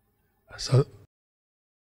 So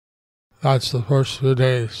that's the first few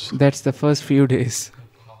days.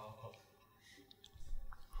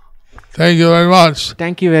 Thank you very much.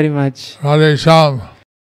 Radhe Shyam.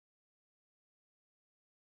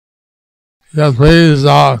 Yes, please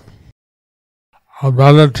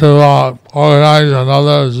better to organize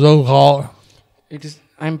another Zoom call.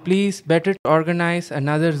 I'm pleased better to organize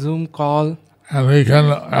another Zoom call. And we can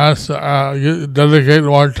dedicate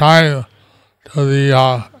more time to the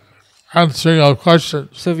answering of questions.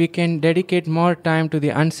 So we can dedicate more time to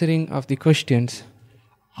the answering of the questions.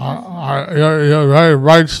 You're very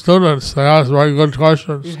bright students. They ask very good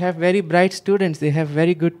questions. You have very bright students. They ask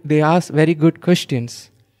very good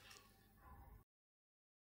questions.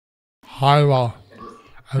 Hi, well.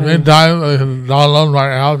 In the meantime, they can download my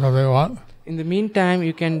app if they want. In the meantime,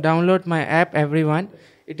 you can download my app, everyone.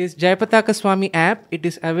 It is Jayapataka Swami app. It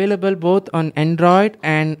is available both on Android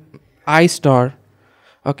and iStore.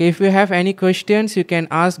 Okay, if you have any questions, you can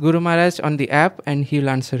ask Guru Maharaj on the app and he'll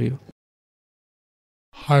answer you.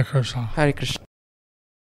 Hare Krishna. Hare Krishna.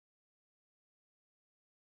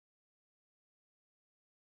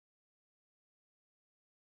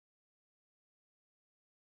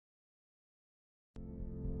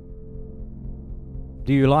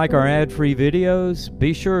 Do you like our ad-free videos?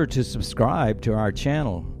 Be sure to subscribe to our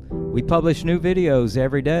channel. We publish new videos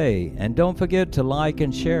every day, and don't forget to like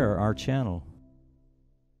and share our channel.